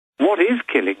what is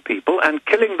killing people, and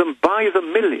killing them by the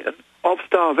million of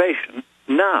starvation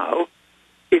now,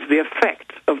 is the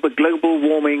effect of the global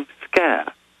warming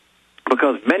scare.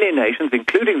 Because many nations,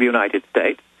 including the United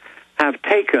States, have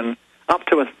taken up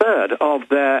to a third of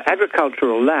their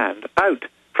agricultural land out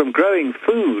from growing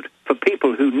food for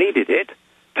people who needed it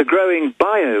to growing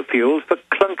biofuels for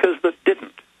clunkers that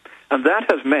didn't. And that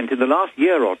has meant in the last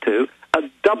year or two a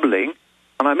doubling,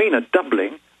 and I mean a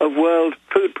doubling, of world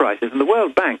food prices. And the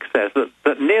World Bank says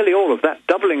that nearly all of that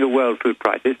doubling of world food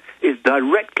prices is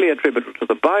directly attributable to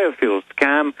the biofuel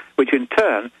scam, which in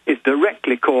turn is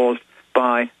directly caused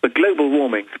by the global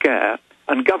warming scare,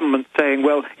 and governments saying,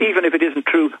 well, even if it isn't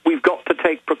true, we've got to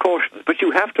take precautions. But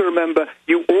you have to remember,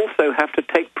 you also have to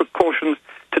take precautions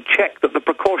to check that the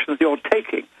precautions you're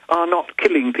taking are not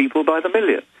killing people by the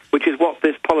million, which is what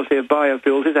this policy of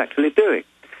biofuels is actually doing.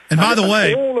 And by the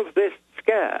way, all of this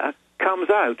scare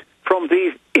comes out from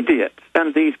these idiots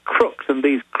and these crooks and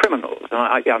these criminals.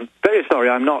 And I'm very sorry,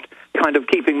 I'm not kind of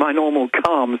keeping my normal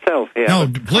calm self here. No,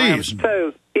 please. I am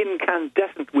so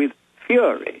incandescent with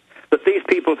fury that these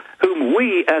people whom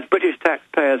we as British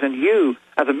taxpayers and you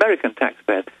as American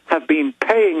taxpayers have been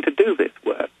paying to do this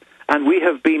work, and we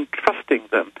have been trusting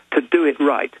them to do it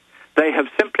right, they have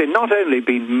simply not only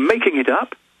been making it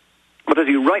up, but as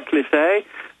you rightly say,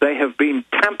 they have been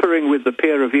tampering with the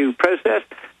peer review process,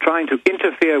 trying to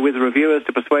interfere with reviewers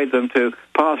to persuade them to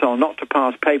pass or not to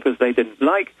pass papers they didn't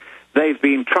like. They've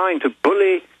been trying to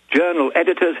bully journal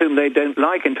editors whom they don't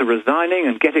like into resigning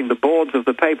and getting the boards of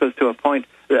the papers to appoint,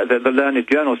 the learned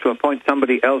journals to appoint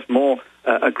somebody else more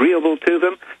agreeable to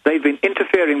them. They've been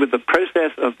interfering with the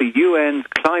process of the UN's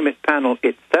climate panel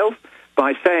itself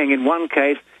by saying in one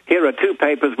case, here are two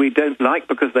papers we don't like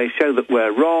because they show that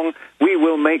we're wrong. We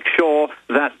will make sure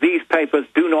that these papers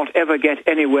do not ever get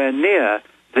anywhere near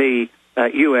the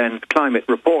UN's climate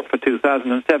report for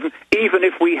 2007, even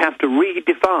if we have to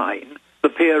redefine the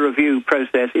peer review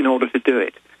process in order to do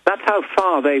it. That's how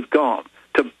far they've gone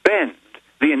to bend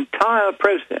the entire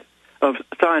process of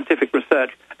scientific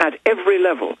research at every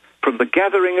level, from the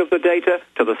gathering of the data,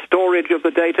 to the storage of the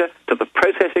data, to the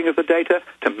processing of the data,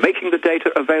 to making the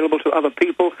data available to other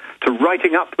people, to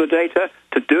writing up the data,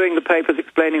 to doing the papers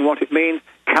explaining what it means,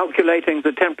 calculating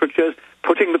the temperatures,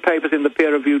 putting the papers in the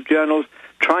peer-reviewed journals,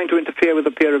 trying to interfere with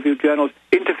the peer-reviewed journals,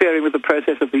 interfering with the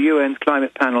process of the UN's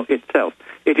climate panel itself.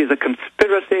 It is a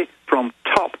conspiracy from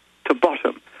top to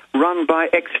bottom, run by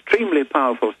extremely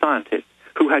powerful scientists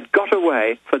who had got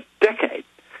away for decades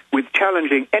with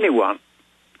challenging anyone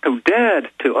who dared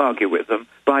to argue with them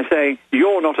by saying,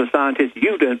 you're not a scientist,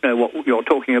 you don't know what you're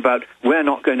talking about, we're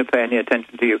not going to pay any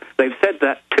attention to you. They've said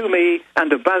that to me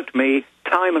and about me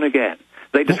time and again.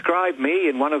 They describe me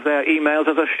in one of their emails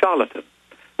as a charlatan.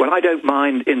 Well, I don't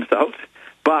mind insults,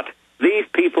 but these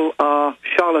people are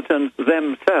charlatans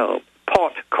themselves.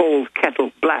 Pot calls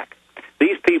kettle black.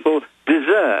 These people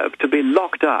deserve to be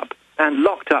locked up, and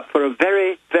locked up for a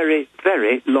very, very,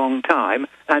 very long time,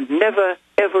 and never,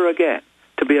 ever again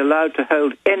to be allowed to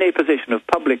hold any position of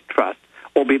public trust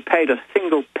or be paid a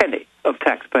single penny of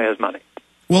taxpayers' money.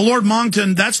 Well, Lord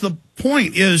Monckton, that's the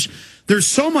point, is there's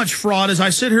so much fraud as I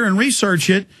sit here and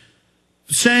research it,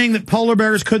 saying that polar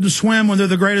bears couldn't swim when they're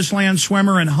the greatest land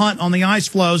swimmer and hunt on the ice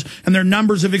floes, and their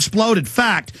numbers have exploded.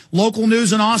 Fact, local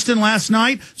news in Austin last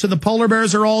night said the polar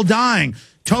bears are all dying.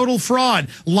 Total fraud.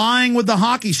 Lying with the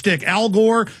hockey stick. Al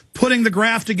Gore putting the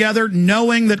graph together,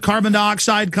 knowing that carbon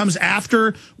dioxide comes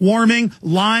after warming,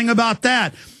 lying about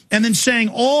that. And then saying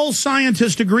all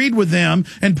scientists agreed with them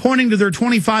and pointing to their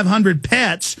 2,500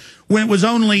 pets when it was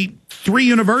only 3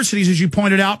 universities, as you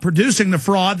pointed out, producing the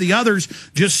fraud. The others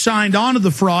just signed on to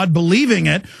the fraud, believing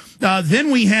it.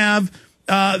 Then we have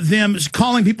them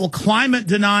calling people climate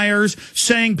deniers,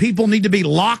 saying people need to be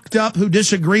locked up who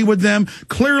disagree with them,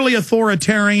 clearly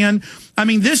authoritarian. I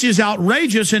mean, this is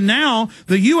outrageous. And now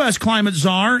the U.S. climate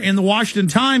czar in the Washington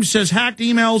Times says hacked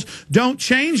emails don't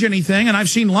change anything. And I've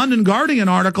seen London Guardian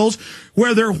articles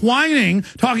where they're whining,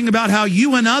 talking about how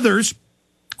you and others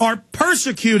are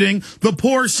persecuting the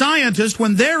poor scientist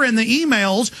when they're in the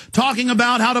emails talking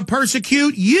about how to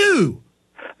persecute you.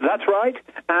 That's right,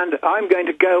 and I'm going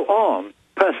to go on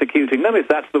persecuting them, if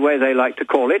that's the way they like to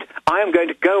call it. I am going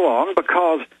to go on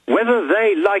because whether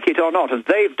they like it or not, and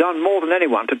they've done more than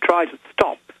anyone to try to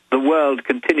stop the world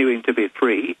continuing to be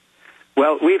free,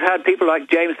 well, we've had people like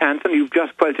James Hansen, you've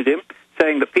just quoted him,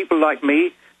 saying that people like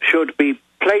me should be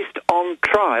placed on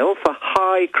trial for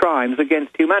high crimes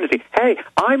against humanity. Hey,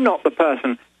 I'm not the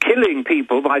person killing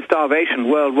people by starvation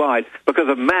worldwide because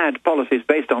of mad policies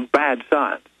based on bad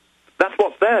science. That's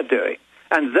what they're doing.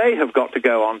 and they have got to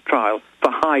go on trial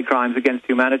for high crimes against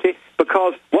humanity,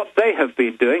 because what they have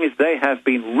been doing is they have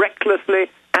been recklessly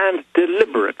and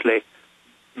deliberately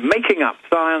making up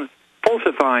science,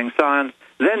 falsifying science,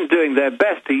 then doing their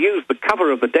best to use the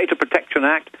cover of the Data Protection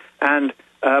Act and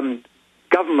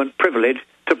government privilege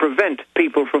to prevent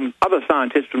people from, other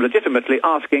scientists from legitimately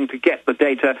asking to get the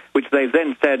data, which they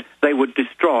then said they would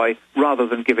destroy rather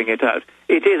than giving it out.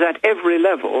 It is at every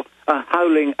level a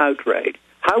howling outrage.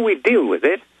 How we deal with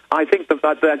it, I think that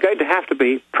there are going to have to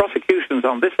be prosecutions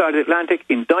on this side of the Atlantic,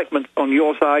 indictments on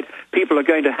your side. People are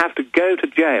going to have to go to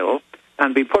jail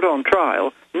and be put on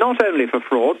trial, not only for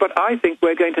fraud, but I think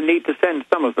we're going to need to send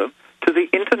some of them to the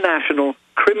International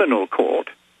Criminal Court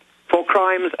for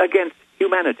crimes against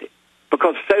humanity,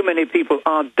 because so many people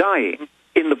are dying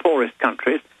in the poorest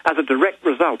countries as a direct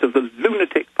result of the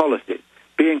lunatic policies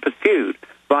being pursued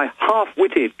by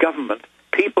half-witted governments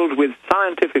peopled with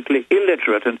scientifically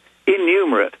illiterate and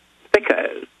innumerate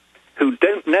thickos who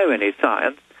don't know any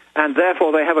science, and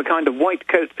therefore they have a kind of white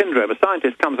coat syndrome. A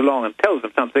scientist comes along and tells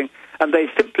them something, and they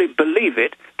simply believe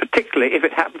it, particularly if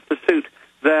it happens to suit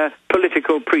their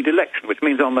political predilection, which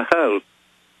means on the whole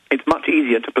it's much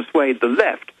easier to persuade the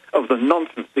left of the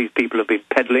nonsense these people have been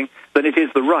peddling than it is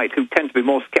the right, who tend to be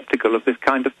more skeptical of this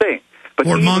kind of thing. But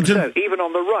even so, even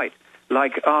on the right,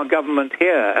 like our government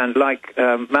here and like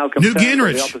Malcolm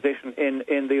Turnbull, the opposition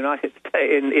in the United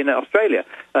States, in Australia,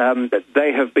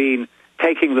 they have been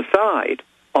taking the side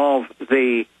of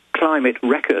the climate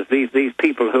wreckers, these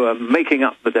people who are making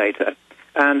up the data.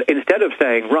 And instead of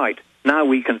saying, right, now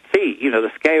we can see,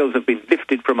 the scales have been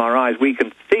lifted from our eyes, we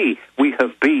can see we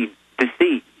have been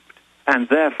deceived, and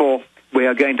therefore we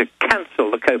are going to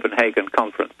cancel the Copenhagen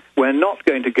conference. We're not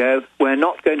going to go. We're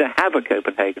not going to have a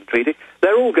Copenhagen Treaty.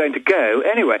 They're all going to go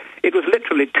anyway. It was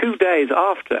literally 2 days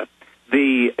after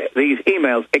these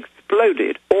emails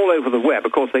exploded all over the web.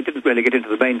 Of course, they didn't really get into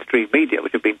the mainstream media,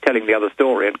 which have been telling the other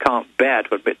story and can't bear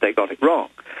to admit they got it wrong.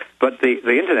 But the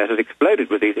Internet has exploded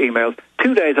with these emails.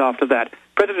 2 days after that,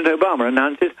 President Obama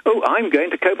announces, I'm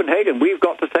going to Copenhagen. We've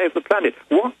got to save the planet.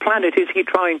 What planet is he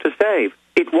trying to save?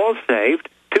 It was saved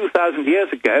 2,000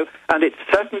 years ago, and it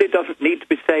certainly doesn't need to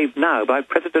be saved now by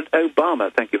President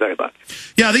Obama. Thank you very much.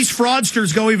 Yeah, these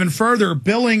fraudsters go even further,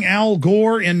 billing Al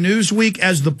Gore in Newsweek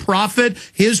as the prophet,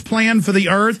 his plan for the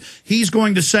earth. He's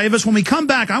going to save us. When we come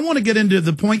back, I want to get into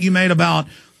the point you made about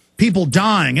people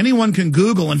dying. Anyone can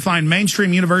Google and find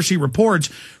mainstream university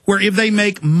reports where if they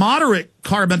make moderate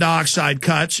carbon dioxide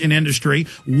cuts in industry,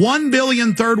 1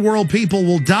 billion third world people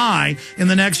will die in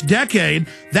the next decade.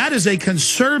 That is a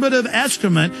conservative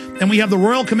estimate. And we have the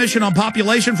Royal Commission on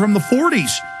Population from the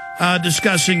 40s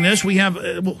discussing this. We have...